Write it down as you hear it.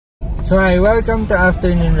So hi, welcome to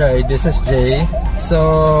Afternoon Ride. This is Jay.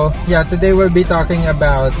 So yeah, today we'll be talking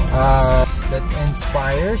about that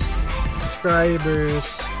inspires subscribers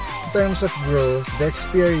in terms of growth, the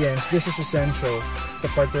experience. This is essential to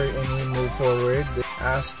part where we move forward.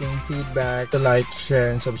 Asking feedback to like,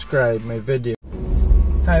 share, and subscribe my video.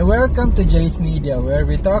 Hi, welcome to Jay's Media, where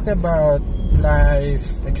we talk about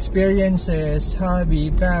life, experiences,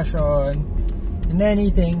 hobby, passion, and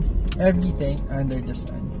anything, everything under the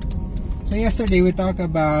sun. So yesterday we talked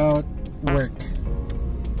about work.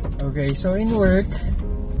 Okay, so in work,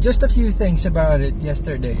 just a few things about it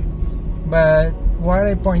yesterday. But what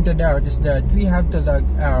I pointed out is that we have to log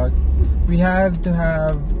out. We have to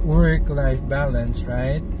have work-life balance,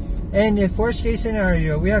 right? And if worst case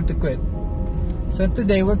scenario, we have to quit. So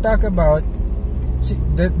today we'll talk about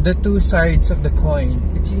the two sides of the coin.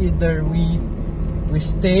 It's either we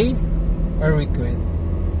stay or we quit.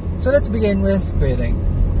 So let's begin with quitting.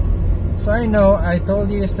 So I know I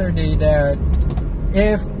told you yesterday that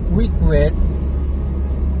if we quit,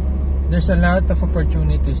 there's a lot of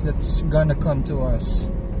opportunities that's gonna come to us.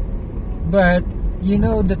 But you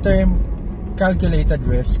know the term calculated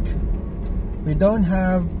risk. We don't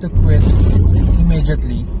have to quit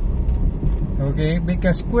immediately. Okay?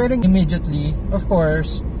 Because quitting immediately, of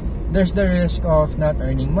course, there's the risk of not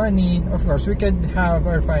earning money. Of course, we could have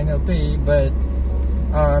our final pay, but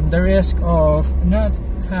the risk of not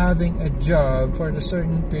having a job for a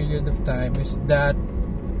certain period of time is that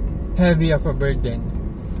heavy of a burden.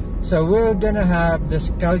 So we're gonna have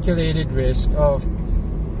this calculated risk of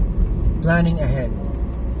planning ahead.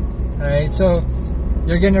 Alright, so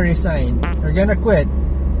you're gonna resign, you're gonna quit.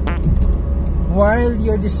 While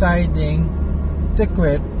you're deciding to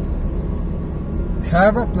quit,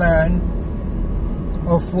 have a plan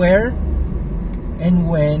of where and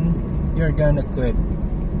when you're gonna quit.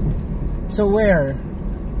 So where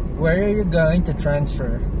are you going to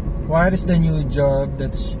transfer? What is the new job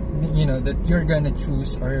that's that you're gonna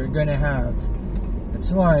choose or you're gonna have?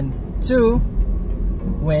 That's one. Two,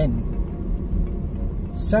 when.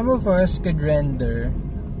 Some of us could render,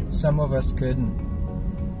 some of us couldn't.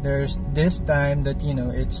 There's this time that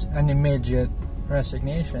it's an immediate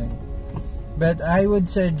resignation. But I would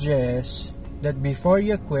suggest that before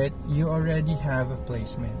you quit, you already have a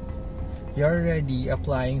placement. You're already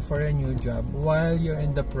applying for a new job while you're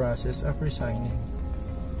in the process of resigning.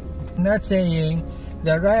 I'm not saying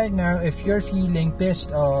that right now, if you're feeling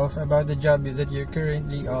pissed off about the job that you're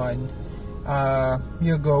currently on,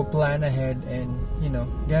 you go plan ahead and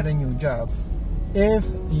get a new job. If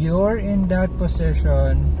you're in that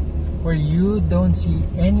position where you don't see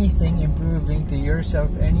anything improving to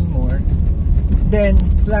yourself anymore, then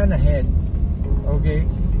plan ahead. Okay?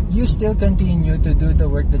 You still continue to do the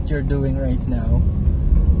work that you're doing right now,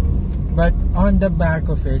 but on the back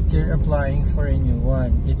of it, you're applying for a new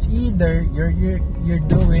one. It's either you're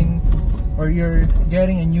doing or you're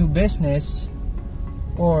getting a new business,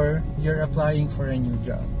 or you're applying for a new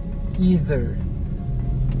job. Either,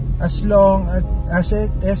 as long as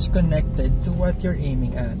it is connected to what you're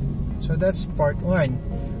aiming at. So that's part one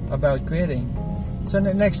about quitting. So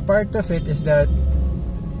the next part of it is that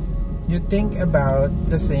you think about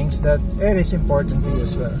the things that it is important to you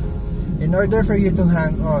as well. In order for you to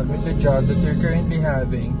hang on with the job that you're currently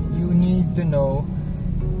having, you need to know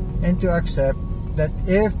and to accept that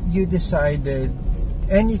if you decided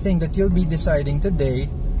anything that you'll be deciding today,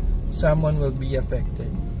 someone will be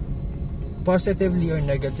affected. Positively or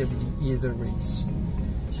negatively, either ways.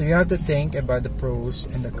 So you have to think about the pros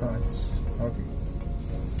and the cons. Okay.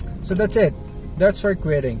 So that's it. That's for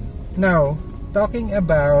quitting. Now, talking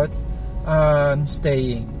about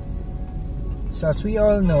staying. So as we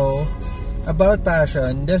all know about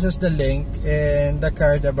passion, this is the link in the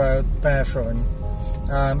card about passion.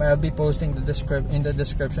 I'll be posting in the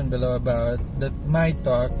description below about my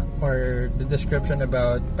talk or the description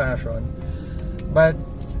about passion. But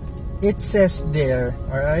it says there,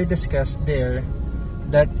 or I discussed there,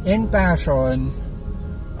 that in passion,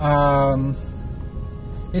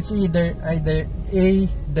 it's either a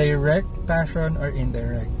direct passion or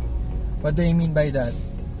indirect. What do you mean by that?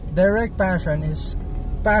 Direct passion is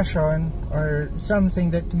passion or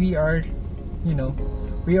something that we already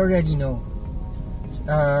know.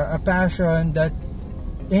 A passion that,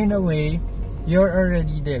 in a way, you're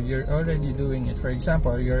already there. You're already doing it. For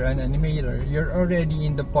example, you're an animator. You're already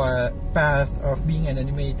in the path of being an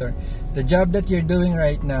animator. The job that you're doing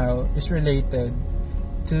right now is related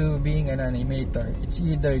to being an animator. It's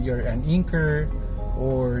either you're an inker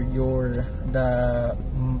or you're the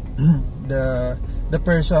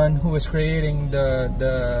person who is creating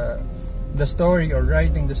the story or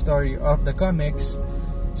writing the story of the comics.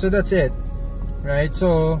 So that's it, right?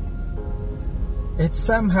 So it's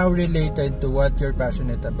somehow related to what you're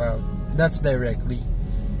passionate about. That's directly.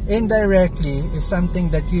 Indirectly is something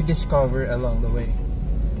that you discover along the way.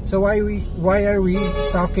 So why are we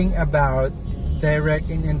talking about direct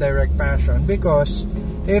and indirect passion? Because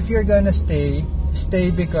if you're gonna stay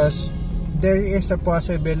because there is a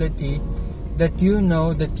possibility that you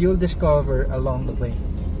know that you'll discover along the way.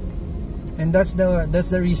 And that's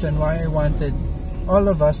the reason why I wanted all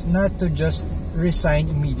of us not to just resign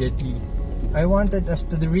immediately. I wanted us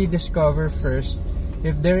to rediscover first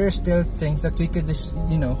if there are still things that we could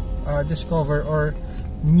discover or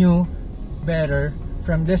knew better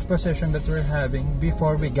from this position that we're having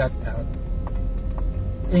before we got out.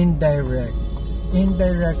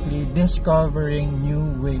 Indirectly discovering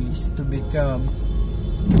new ways to become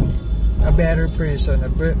a better person, a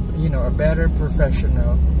better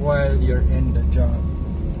professional while you're in the job.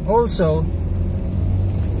 Also,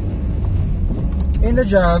 in the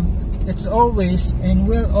job, it's always and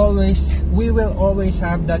we will always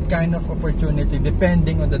have that kind of opportunity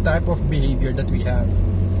depending on the type of behavior that we have.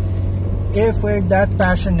 If we're that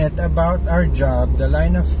passionate about our job, the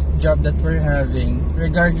line of job that we're having,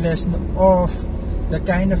 regardless of the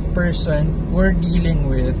kind of person we're dealing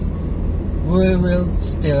with, we will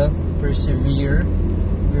still persevere,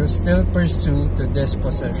 we'll still pursue to this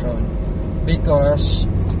position because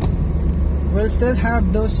we'll still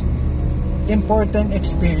have those important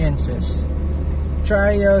experiences,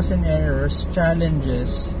 trials and errors,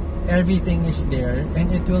 challenges. Everything is there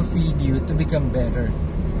and it will feed you to become better.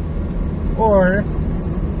 Or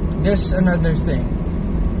there's another thing.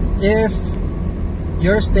 If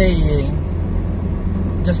you're staying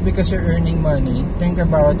just because you're earning money, think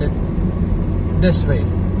about it this way,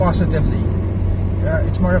 positively.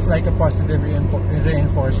 It's more of like a positive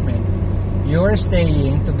reinforcement. You're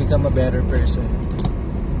staying to become a better person.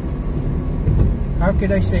 How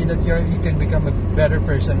could I say that you can become a better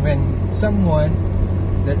person when someone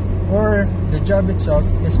or the job itself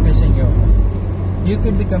is pissing you off? You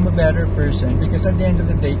could become a better person because at the end of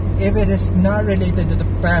the day, if it is not related to the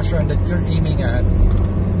passion that you're aiming at,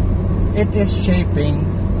 it is shaping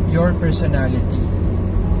your personality.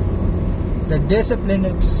 The discipline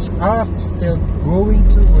of still going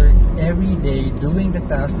to work every day, doing the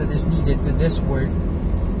task that is needed to this work,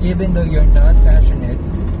 even though you're not passionate,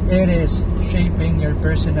 it is shaping your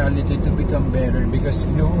personality to become better because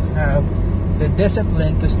you have the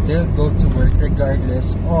discipline to still go to work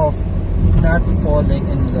regardless of not falling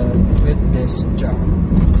in love with this job.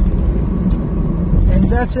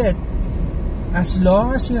 And that's it. As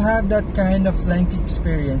long as you have that kind of lengthy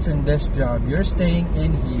experience in this job, you're staying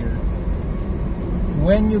in here.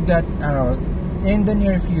 When you got out, in the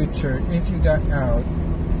near future, if you got out,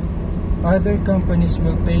 other companies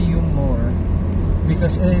will pay you more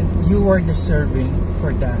because you are deserving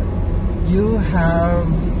for that. You have,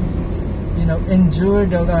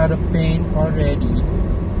 endured a lot of pain already.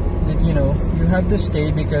 That you have to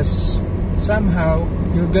stay because somehow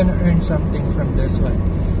you're gonna earn something from this one.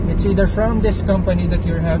 It's either from this company that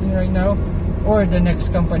you're having right now or the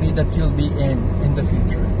next company that you'll be in the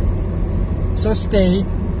future. So stay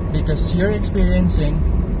because you're experiencing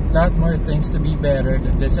a lot more things to be better,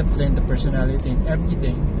 the discipline, the personality, and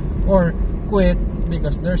everything. Or quit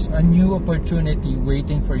because there's a new opportunity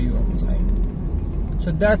waiting for you outside.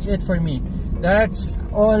 So that's it for me. That's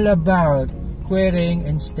all about quitting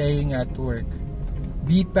and staying at work.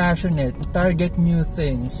 Be passionate, target new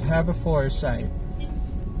things, have a foresight.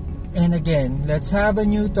 And again, let's have a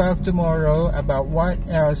new talk tomorrow about what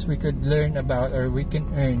else we could learn about or we can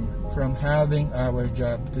earn from having our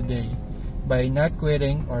job today by not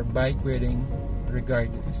quitting or by quitting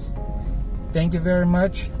regardless. Thank you very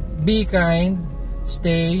much. Be kind,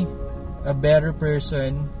 stay a better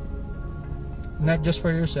person, not just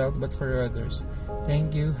for yourself but for others.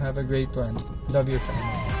 Thank you. Have a great one. Love your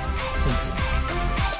family. Peace.